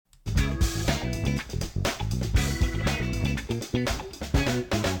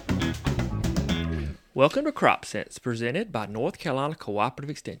Welcome to Crop Sense, presented by North Carolina Cooperative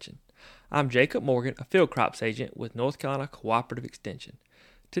Extension. I'm Jacob Morgan, a field crops agent with North Carolina Cooperative Extension.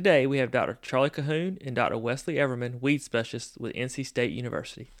 Today we have Dr. Charlie Cahoon and Dr. Wesley Everman, weed specialists with NC State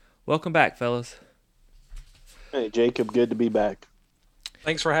University. Welcome back, fellas. Hey, Jacob, good to be back.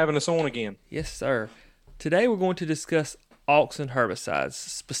 Thanks for having us on again. Yes, sir. Today we're going to discuss auxin herbicides,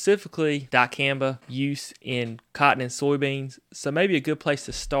 specifically dicamba use in cotton and soybeans. So maybe a good place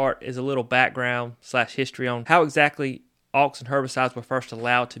to start is a little background / history on how exactly auxin herbicides were first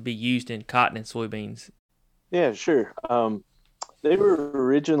allowed to be used in cotton and soybeans. Yeah, sure. They were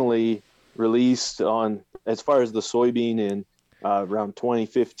originally released on, as far as the soybean, in around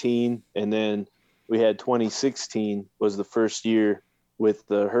 2015, and then we had 2016 was the first year with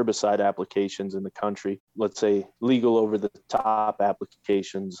the herbicide applications in the country, let's say legal over the top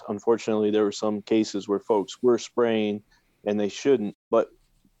applications. Unfortunately, there were some cases where folks were spraying and they shouldn't, but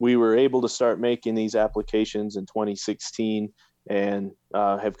we were able to start making these applications in 2016 and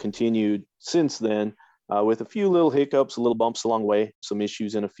have continued since then with a few little hiccups, little bumps along the way, some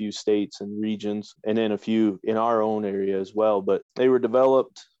issues in a few states and regions, and then a few in our own area as well. But they were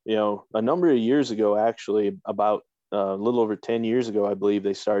developed, a number of years ago, actually, about a little over 10 years ago, I believe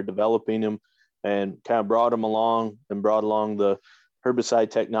they started developing them and kind of brought along the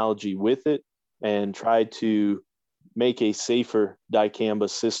herbicide technology with it and tried to make a safer dicamba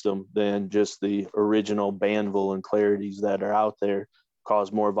system than just the original Banville and Clarities that are out there,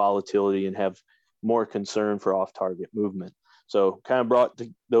 cause more volatility and have more concern for off-target movement. So kind of brought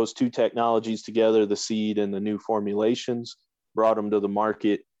those two technologies together, the seed and the new formulations, brought them to the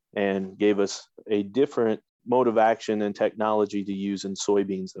market and gave us a different mode of action and technology to use in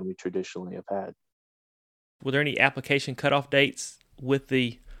soybeans than we traditionally have had. Were there any application cutoff dates with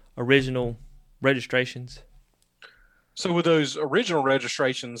the original registrations? So with those original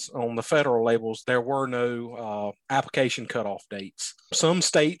registrations on the federal labels, there were no application cutoff dates. Some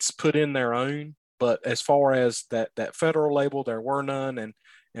states put in their own, but as far as that federal label, there were none,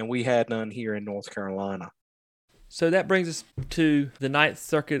 and we had none here in North Carolina. So that brings us to the Ninth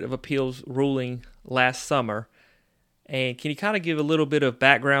Circuit of Appeals ruling last summer. And can you kind of give a little bit of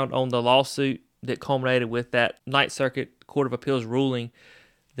background on the lawsuit that culminated with that Ninth Circuit Court of Appeals ruling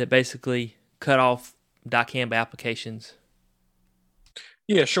that basically cut off dicamba applications?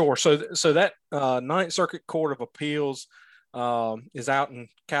 Yeah, sure. So that Ninth Circuit Court of Appeals is out in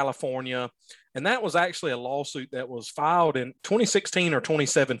California. And that was actually a lawsuit that was filed in 2016 or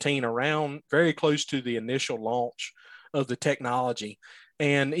 2017, around very close to the initial launch of the technology.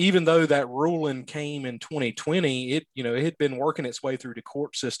 And even though that ruling came in 2020, it had been working its way through the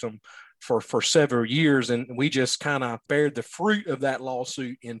court system for several years. And we just kind of bared the fruit of that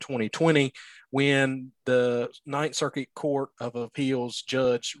lawsuit in 2020 when the Ninth Circuit Court of Appeals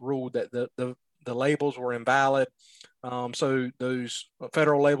judge ruled that the labels were invalid. So those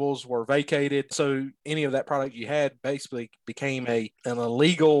federal labels were vacated. So any of that product you had basically became an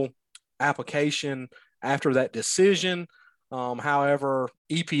illegal application after that decision. However,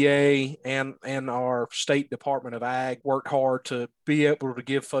 EPA and our State Department of Ag worked hard to be able to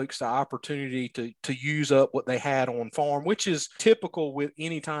give folks the opportunity to use up what they had on farm, which is typical with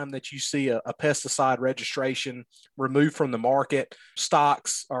any time that you see a pesticide registration removed from the market.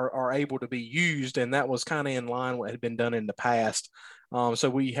 Stocks are able to be used, and that was kind of in line with what had been done in the past. So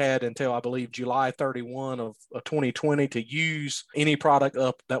we had until, I believe, July 31 of 2020 to use any product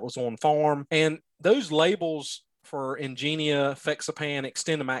up that was on farm. And those labels for Ingenia, Fexapan,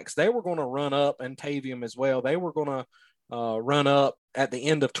 XtendiMax, they were going to run up, and Tavium as well. They were going to run up at the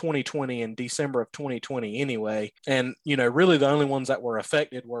end of 2020 and December of 2020 anyway. And, really the only ones that were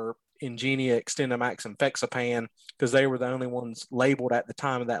affected were Ingenia, XtendiMax, and Fexapan, because they were the only ones labeled at the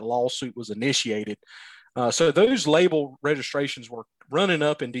time that lawsuit was initiated. So those label registrations were running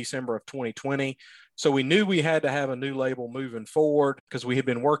up in December of 2020. So we knew we had to have a new label moving forward because we had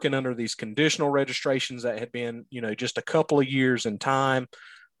been working under these conditional registrations that had been, just a couple of years in time.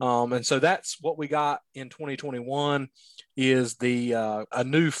 And so that's what we got in 2021 is a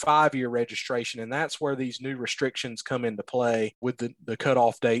new 5-year registration. And that's where these new restrictions come into play with the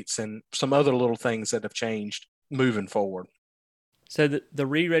cutoff dates and some other little things that have changed moving forward. So the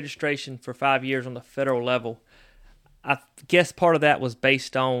re-registration for 5 years on the federal level, I guess part of that was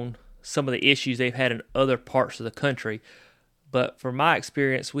based on some of the issues they've had in other parts of the country. But from my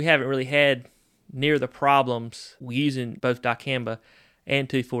experience, we haven't really had near the problems using both dicamba and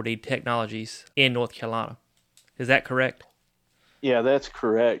 2,4-D technologies in North Carolina. Is that correct? Yeah, that's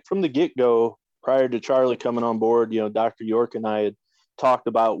correct. From the get-go, prior to Charlie coming on board, Dr. York and I had talked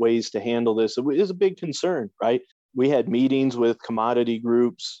about ways to handle this. It is a big concern, right? we had meetings with commodity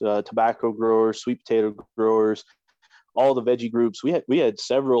groups, tobacco growers, sweet potato growers, all the veggie groups. We had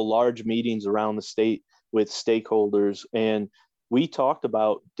several large meetings around the state with stakeholders, and we talked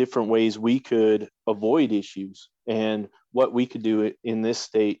about different ways we could avoid issues and what we could do in this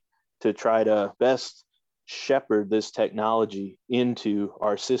state to try to best shepherd this technology into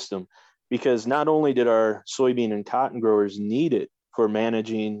our system. Because not only did our soybean and cotton growers need it for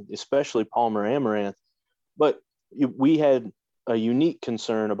managing, especially Palmer amaranth, but we had a unique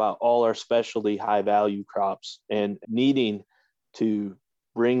concern about all our specialty high value crops and needing to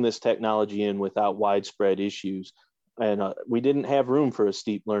bring this technology in without widespread issues. And we didn't have room for a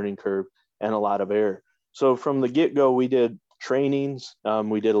steep learning curve and a lot of error. So from the get-go, we did trainings,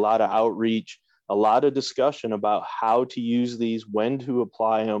 we did a lot of outreach, a lot of discussion about how to use these, when to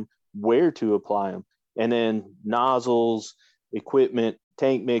apply them, where to apply them, and then nozzles, equipment,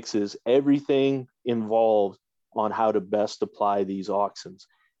 tank mixes, everything involved on how to best apply these auxins.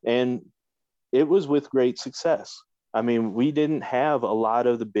 And it was with great success. I mean, we didn't have a lot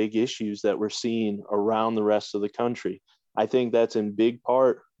of the big issues that we're seeing around the rest of the country. I think that's in big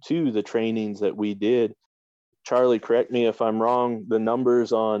part to the trainings that we did. Charlie, correct me if I'm wrong, the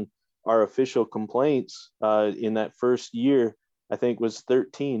numbers on our official complaints in that first year, I think was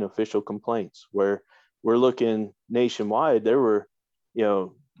 13 official complaints, where we're looking nationwide. There were,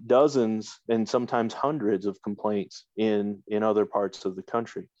 dozens and sometimes hundreds of complaints in other parts of the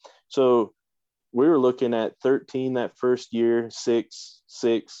country. So we were looking at 13 that first year, 6,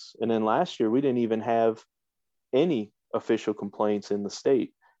 and then last year we didn't even have any official complaints in the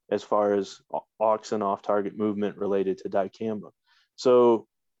state as far as auxin off-target movement related to dicamba. So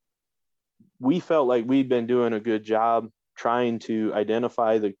we felt like we'd been doing a good job trying to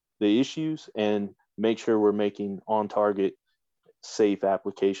identify the issues and make sure we're making on-target safe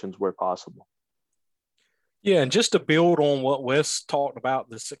applications where possible. Yeah, and just to build on what Wes talked about,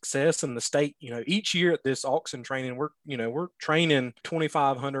 the success in the state, each year at this auxin training, we're training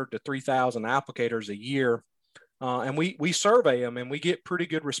 2,500 to 3,000 applicators a year. And we survey them, and we get pretty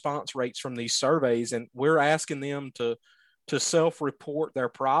good response rates from these surveys, and we're asking them to self-report their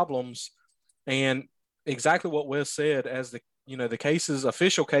problems. And exactly what Wes said, as the cases,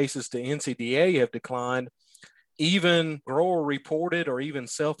 official cases to NCDA have declined, even grower reported or even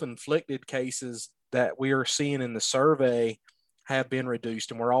self-inflicted cases that we are seeing in the survey have been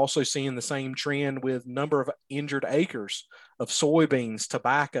reduced. And we're also seeing the same trend with number of injured acres of soybeans,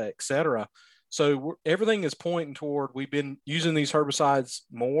 tobacco, et cetera. So everything is pointing toward, we've been using these herbicides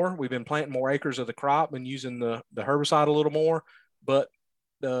more. We've been planting more acres of the crop and using the herbicide a little more, but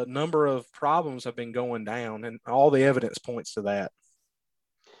the number of problems have been going down, and all the evidence points to that.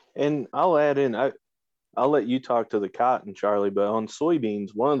 And I'll add in, I'll let you talk to the cotton, Charlie, but on soybeans,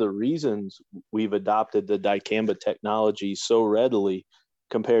 one of the reasons we've adopted the dicamba technology so readily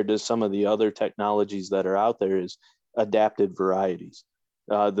compared to some of the other technologies that are out there is adapted varieties.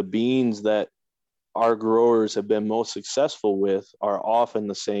 The beans that our growers have been most successful with are often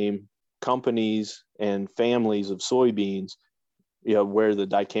the same companies and families of soybeans, where the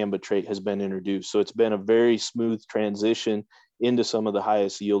dicamba trait has been introduced. So it's been a very smooth transition into some of the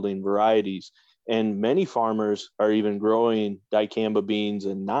highest yielding varieties. And many farmers are even growing dicamba beans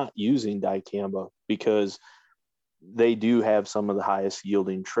and not using dicamba because they do have some of the highest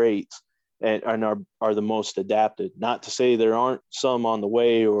yielding traits and are the most adapted. Not to say there aren't some on the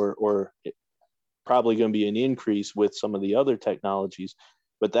way or probably going to be an increase with some of the other technologies,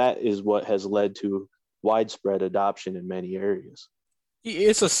 but that is what has led to widespread adoption in many areas.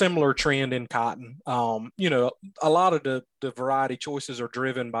 It's a similar trend in cotton. A lot of the variety choices are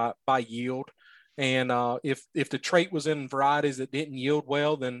driven by yield. And if the trait was in varieties that didn't yield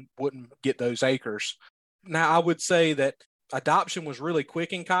well, then wouldn't get those acres. Now, I would say that adoption was really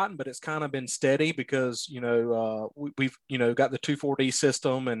quick in cotton, but it's kind of been steady because, we've got the 2,4-D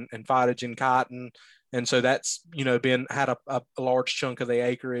system and phytogen cotton. And so that's, had a large chunk of the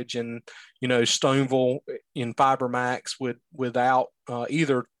acreage, and, Stoneville in FiberMax without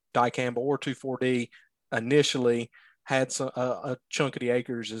either dicamba or 2,4-D initially had a chunk of the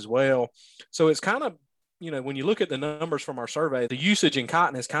acres as well. So it's kind of, when you look at the numbers from our survey, the usage in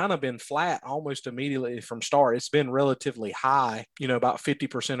cotton has kind of been flat almost immediately from start. It's been relatively high, about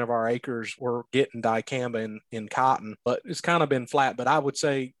 50% of our acres were getting dicamba in cotton, but it's kind of been flat. But I would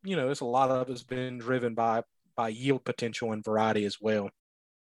say, it's a lot of it's been driven by yield potential and variety as well.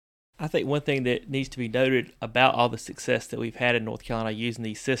 I think one thing that needs to be noted about all the success that we've had in North Carolina using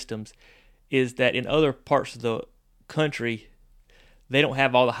these systems is that in other parts of the country, they don't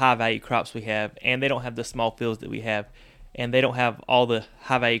have all the high value crops we have, and they don't have the small fields that we have, and they don't have all the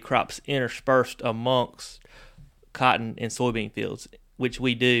high value crops interspersed amongst cotton and soybean fields, which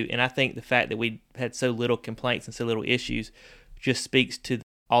we do. And I think the fact that we had so little complaints and so little issues just speaks to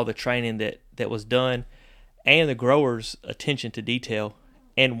all the training that was done and the growers' attention to detail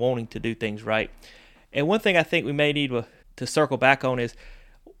and wanting to do things right. And one thing I think we may need to circle back on is,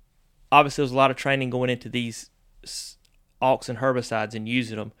 obviously there's a lot of training going into these auxin herbicides and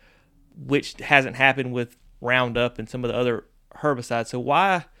using them, which hasn't happened with Roundup and some of the other herbicides. So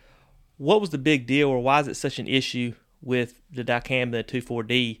what was the big deal, or why is it such an issue with the dicamba and the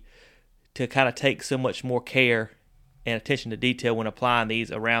 2,4-D to kind of take so much more care and attention to detail when applying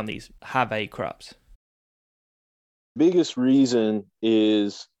these around these high-value crops? Biggest reason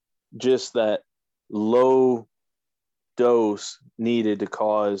is just that low dose needed to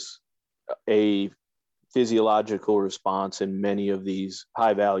cause a physiological response in many of these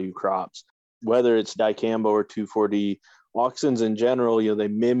high-value crops, whether it's dicamba or 2,4-D. Auxins in general, they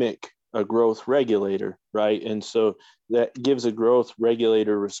mimic a growth regulator, right? And so that gives a growth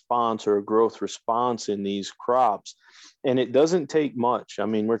regulator response or a growth response in these crops. And it doesn't take much. I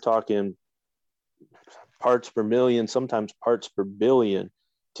mean, we're talking parts per million, sometimes parts per billion,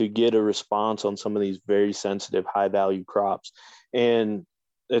 to get a response on some of these very sensitive high-value crops. And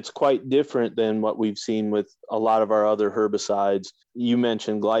it's quite different than what we've seen with a lot of our other herbicides. You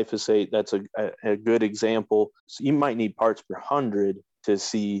mentioned glyphosate. That's a good example. So you might need parts per 100 to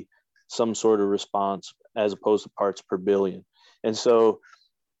see some sort of response as opposed to parts per billion. And so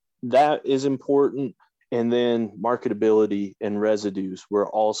that is important. And then marketability and residues were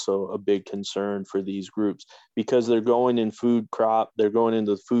also a big concern for these groups because they're going in food crop, they're going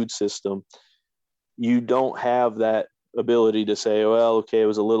into the food system. You don't have that ability to say, well, okay, it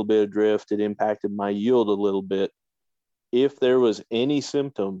was a little bit of drift, it impacted my yield a little bit. If there was any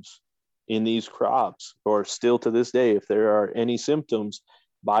symptoms in these crops, or still to this day, if there are any symptoms,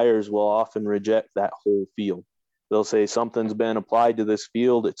 buyers will often reject that whole field. They'll say something's been applied to this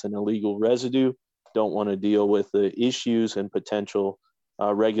field, it's an illegal residue, don't want to deal with the issues and potential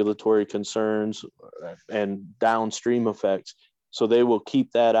regulatory concerns and downstream effects. So they will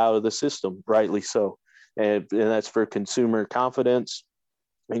keep that out of the system, rightly so. And that's for consumer confidence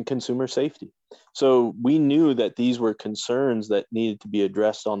and consumer safety. So we knew that these were concerns that needed to be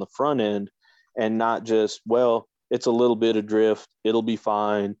addressed on the front end, and not just, well, it's a little bit of drift, it'll be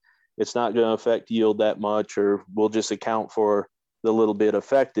fine, it's not going to affect yield that much, or we'll just account for the little bit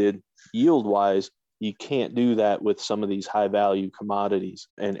affected yield-wise. You can't do that with some of these high-value commodities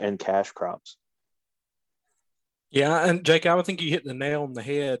and cash crops. Yeah, and Jake, I would think you hit the nail on the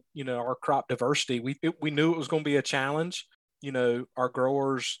head. Our crop diversity, we knew it was going to be a challenge. Our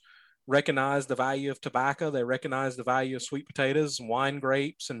growers recognize the value of tobacco. They recognize the value of sweet potatoes, wine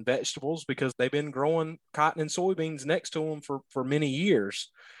grapes, and vegetables because they've been growing cotton and soybeans next to them for many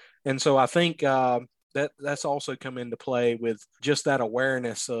years. And so I think that's also come into play with just that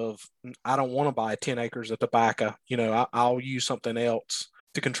awareness of, I don't want to buy 10 acres of tobacco. I'll use something else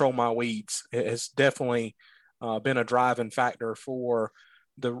to control my weeds. It has definitely been a driving factor for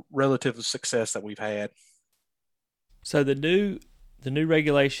the relative success that we've had. So the new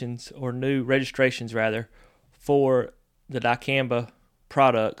regulations, or new registrations rather, for the dicamba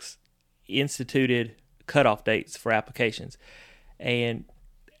products instituted cutoff dates for applications. And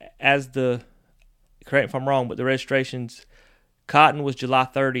correct me if I'm wrong, but the registrations, cotton was July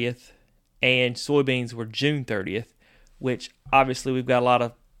 30th and soybeans were June 30th, which obviously we've got a lot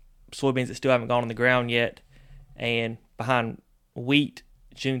of soybeans that still haven't gone on the ground yet. And behind wheat,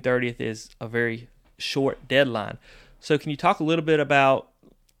 June 30th is a very short deadline. So can you talk a little bit about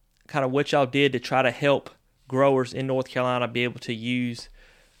kind of what y'all did to try to help growers in North Carolina be able to use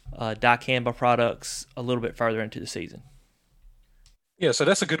dicamba products a little bit further into the season? Yeah, so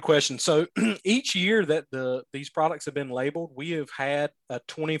that's a good question. So each year that these products have been labeled, we have had a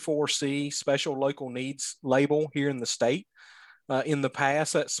 24C special local needs label here in the state. In the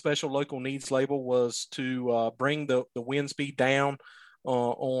past, that special local needs label was to bring the wind speed down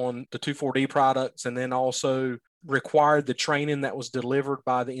on the 2,4-D products, and then also required the training that was delivered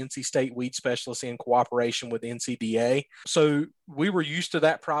by the NC State weed specialists in cooperation with NCDA. So we were used to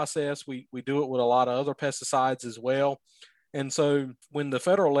that process. We do it with a lot of other pesticides as well. And so when the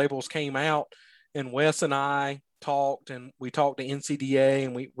federal labels came out, and Wes and I talked, and we talked to NCDA,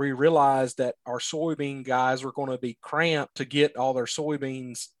 and we realized that our soybean guys were going to be cramped to get all their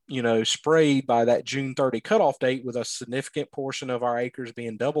soybeans, sprayed by that June 30 cutoff date, with a significant portion of our acres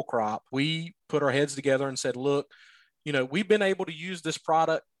being double crop. We put our heads together and said, look, we've been able to use this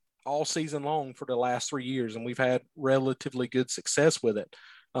product all season long for the last 3 years, and we've had relatively good success with it.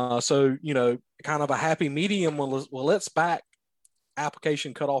 So, kind of a happy medium. Well, let's back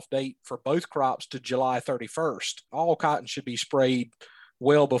application cutoff date for both crops to July 31st. All cotton should be sprayed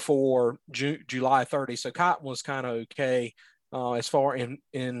well before July 30. So cotton was kind of okay as far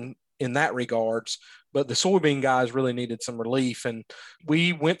in that regards, but the soybean guys really needed some relief. And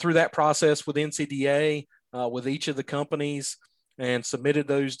we went through that process with NCDA, with each of the companies, and submitted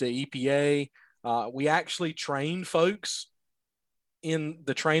those to EPA. We actually trained folks in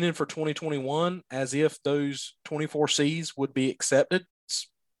the training for 2021 as if those 24Cs would be accepted. It's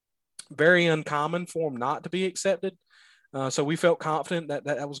very uncommon for them not to be accepted. So we felt confident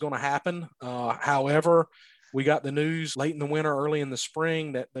that was going to happen. However, we got the news late in the winter, early in the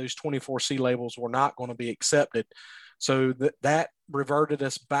spring, that those 24C labels were not going to be accepted. So that reverted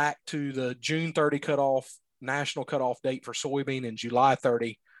us back to the June 30 cutoff, national cutoff date for soybean, and July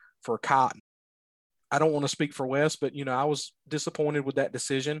 30 for cotton. I don't want to speak for Wes, but, I was disappointed with that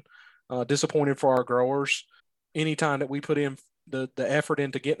decision, disappointed for our growers. Anytime that we put in the effort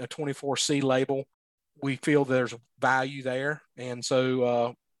into getting a 24C label, we feel there's value there. And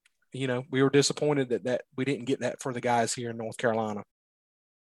so, we were disappointed that we didn't get that for the guys here in North Carolina.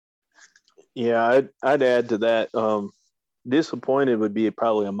 Yeah, I'd add to that. Disappointed would be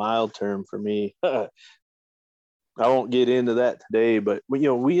probably a mild term for me. I won't get into that today, but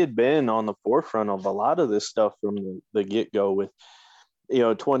we had been on the forefront of a lot of this stuff from the get-go with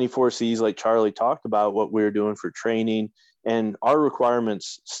 24Cs, like Charlie talked about, what we were doing for training, and our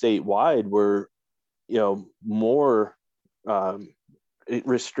requirements statewide were more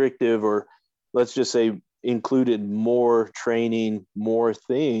restrictive, or let's just say included more training, more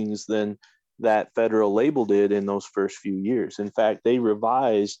things than that federal label did in those first few years. In fact, they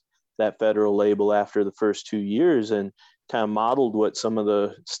revised that federal label after the first 2 years and kind of modeled what some of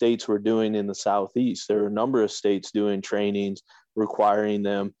the states were doing in the Southeast. There are a number of states doing trainings, requiring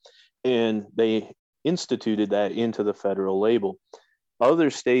them, and they instituted that into the federal label.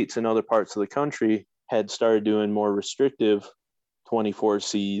 Other states in other parts of the country had started doing more restrictive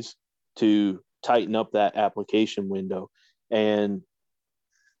 24Cs to tighten up that application window. And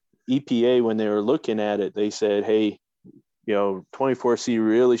EPA, when they were looking at it, they said, hey, 24C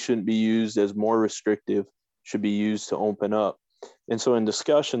really shouldn't be used as more restrictive, should be used to open up. And so in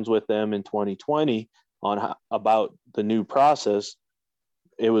discussions with them in 2020 about the new process,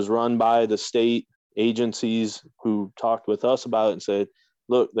 it was run by the state agencies who talked with us about it and said,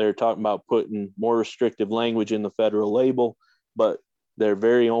 look, they're talking about putting more restrictive language in the federal label, but they're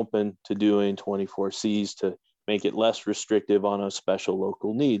very open to doing 24Cs to make it less restrictive on a special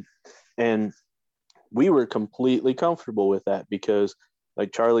local need. And we were completely comfortable with that because,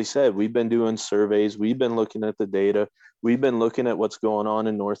 like Charlie said, we've been doing surveys, we've been looking at the data, we've been looking at what's going on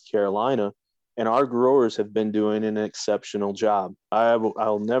in North Carolina, and our growers have been doing an exceptional job.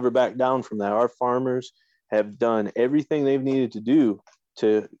 I'll never back down from that. Our farmers have done everything they've needed to do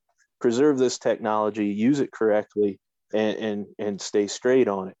to preserve this technology, use it correctly, and stay straight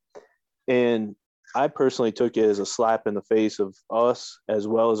on it. And I personally took it as a slap in the face of us as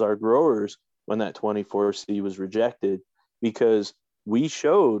well as our growers when that 24C was rejected, because we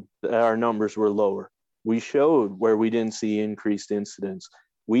showed that our numbers were lower. We showed where we didn't see increased incidence.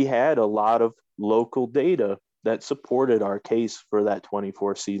 We had a lot of local data that supported our case for that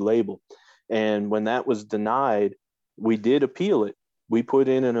 24C label. And when that was denied, we did appeal it. We put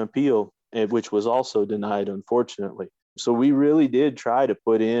in an appeal, which was also denied, unfortunately. So we really did try to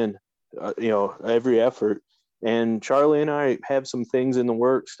put in, every effort. And Charlie and I have some things in the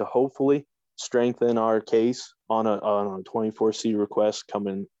works to hopefully strengthen our case on a 24C request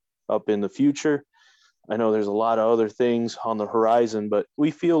coming up in the future. I know there's a lot of other things on the horizon, but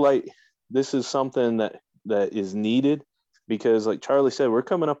we feel like this is something that is needed because, like Charlie said, we're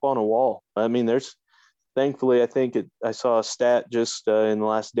coming up on a wall. I mean, thankfully, I think I saw a stat just in the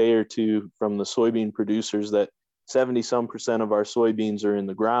last day or two from the soybean producers that 70% of our soybeans are in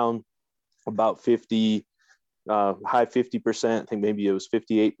the ground, about 50, high 50%, I think maybe it was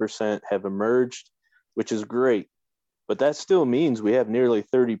 58% have emerged, which is great. But that still means we have nearly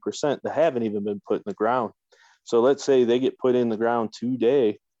 30% that haven't even been put in the ground. So let's say they get put in the ground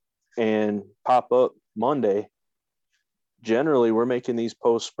today and pop up Monday. Generally, we're making these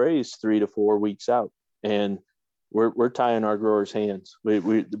post sprays 3 to 4 weeks out, and we're tying our growers' hands.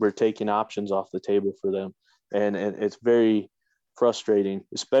 We're taking options off the table for them, and it's very frustrating,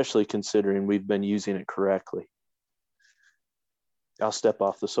 especially considering we've been using it correctly. I'll step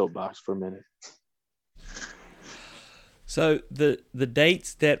off the soapbox for a minute. So the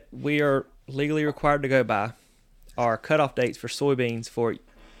dates that we are legally required to go by are cutoff dates for soybeans for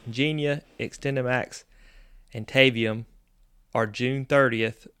Ingenia, XtendiMax, and Tavium are June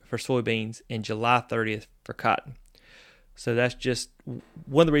 30th for soybeans and July 30th for cotton. So that's just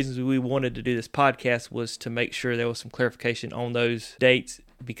one of the reasons we wanted to do this podcast, was to make sure there was some clarification on those dates,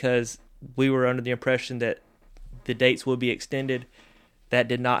 because we were under the impression that the dates would be extended. That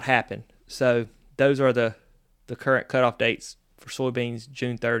did not happen. So those are the current cutoff dates for soybeans,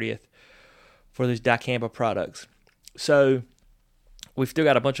 June 30th, for these dicamba products. So we've still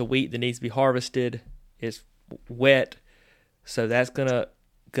got a bunch of wheat that needs to be harvested. It's wet, so that's gonna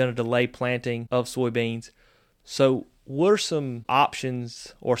delay planting of soybeans. So what are some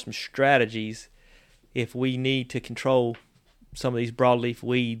options or some strategies if we need to control some of these broadleaf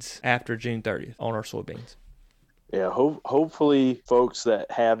weeds after June 30th on our soybeans? Yeah, hopefully folks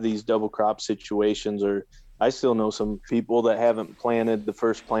that have these double crop situations, or I still know some people that haven't planted the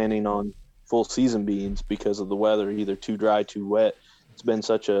first planting on full season beans because of the weather, either too dry, too wet. It's been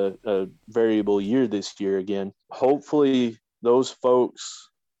such a variable year this year again. Hopefully those folks,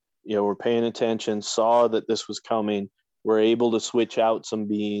 were paying attention, saw that this was coming, were able to switch out some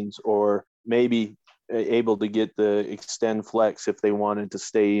beans, or maybe able to get the Extend Flex if they wanted to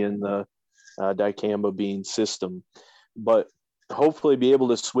stay in the dicamba bean system. But hopefully be able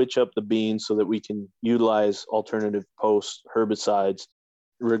to switch up the beans so that we can utilize alternative post herbicides.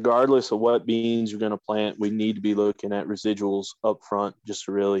 Regardless of what beans you're going to plant, we need to be looking at residuals up front just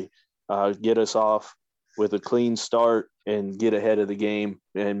to really get us off with a clean start and get ahead of the game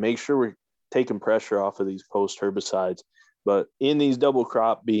and make sure we're taking pressure off of these post herbicides. But in these double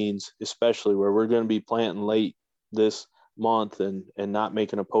crop beans, especially where we're going to be planting late this month and not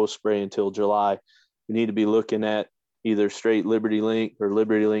making a post spray until July, we need to be looking at either straight Liberty Link or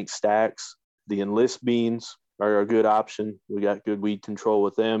Liberty Link stacks. The Enlist beans are a good option. We got good weed control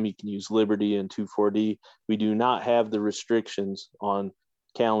with them. You can use Liberty and 2,4-D. We do not have the restrictions on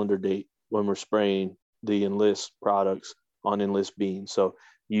calendar date when we're spraying the Enlist products on Enlist beans. So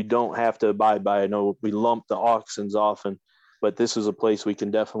you don't have to abide by. I know we lump the auxins often, but this is a place we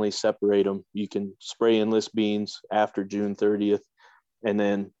can definitely separate them. You can spray Enlist beans after June 30th. And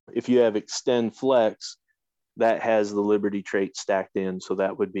then if you have Extend Flex, that has the Liberty trait stacked in. So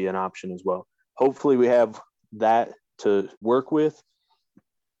that would be an option as well. Hopefully we have that to work with.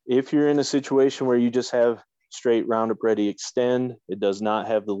 If you're in a situation where you just have straight Roundup Ready Extend, it does not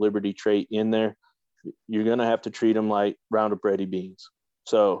have the Liberty trait in there, you're going to have to treat them like Roundup Ready beans.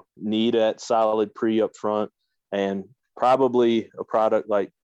 So need that solid pre up front, and probably a product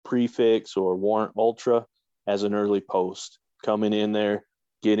like Prefix or Warrant Ultra as an early post, coming in there,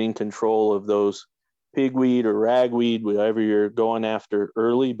 getting control of those pigweed or ragweed, whatever you're going after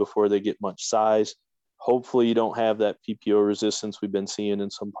early before they get much size. Hopefully you don't have that PPO resistance we've been seeing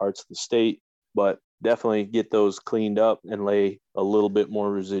in some parts of the state, but definitely get those cleaned up and lay a little bit more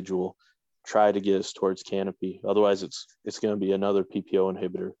residual. Try to get us towards canopy. Otherwise it's going to be another PPO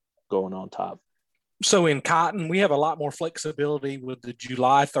inhibitor going on top. So in cotton, we have a lot more flexibility with the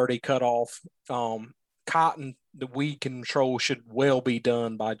July 30 cutoff. Cotton, the weed control should well be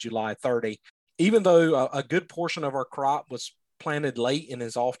done by July 30. Even though a good portion of our crop was planted late and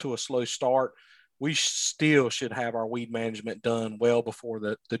is off to a slow start, we still should have our weed management done well before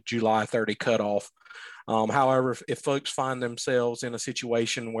the July 30 cutoff. However, if folks find themselves in a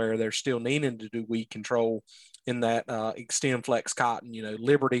situation where they're still needing to do weed control in that Extend Flex cotton,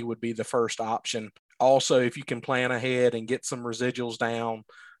 Liberty would be the first option. Also, if you can plan ahead and get some residuals down,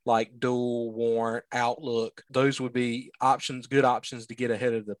 like Dual, Warrant, Outlook, those would be options, good options to get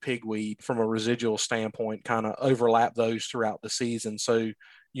ahead of the pigweed from a residual standpoint, kind of overlap those throughout the season. So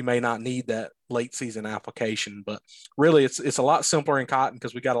you may not need that late season application, but really it's a lot simpler in cotton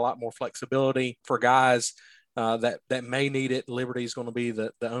because we got a lot more flexibility for guys that may need it. Liberty is going to be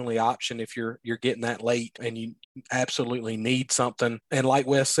the only option if you're getting that late and you absolutely need something. And like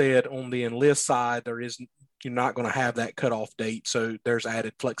Wes said, on the Enlist side, you're not going to have that cutoff date. So there's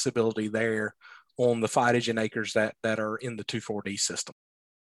added flexibility there on the phytogen acres that are in the 2,4-D system.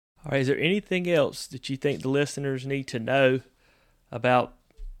 All right. Is there anything else that you think the listeners need to know about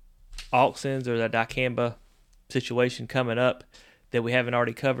auxins or the dicamba situation coming up that we haven't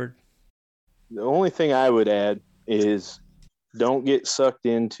already covered? The only thing I would add is don't get sucked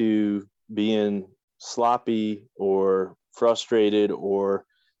into being sloppy or frustrated, or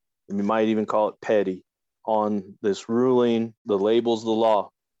you might even call it petty, on this ruling. The label's the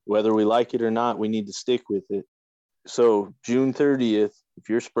law. Whether we like it or not, we need to stick with it. So June 30th, if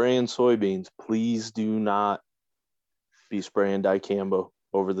you're spraying soybeans, please do not be spraying dicamba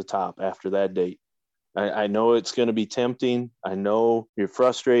over the top after that date. I know it's going to be tempting. I know you're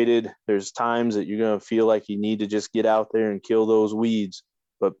frustrated. There's times that you're going to feel like you need to just get out there and kill those weeds,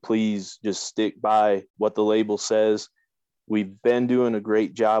 but please just stick by what the label says. We've been doing a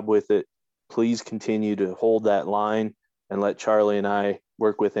great job with it. Please continue to hold that line and let Charlie and I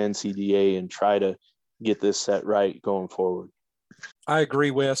work with NCDA and try to get this set right going forward. I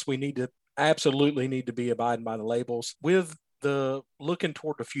agree, Wes. We absolutely need to be abiding by the labels with the looking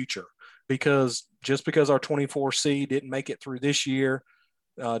toward the future, because just because our 24C didn't make it through this year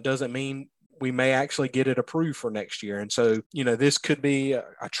doesn't mean we may actually get it approved for next year. And so, this could be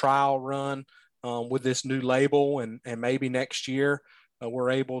a trial run with this new label, and maybe next year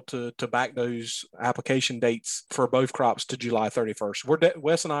we're able to back those application dates for both crops to July 31st.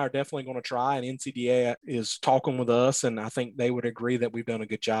 Wes and I are definitely going to try, and NCDA is talking with us, and I think they would agree that we've done a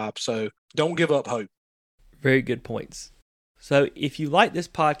good job. So don't give up hope. Very good points. So if you like this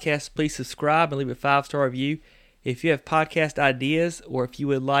podcast, please subscribe and leave a 5-star review. If you have podcast ideas, or if you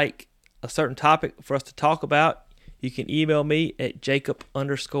would like a certain topic for us to talk about, you can email me at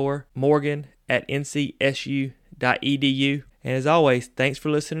jacob_morgan@ncsu.edu. And as always, thanks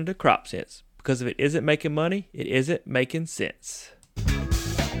for listening to Crop Sense, because if it isn't making money, it isn't making sense.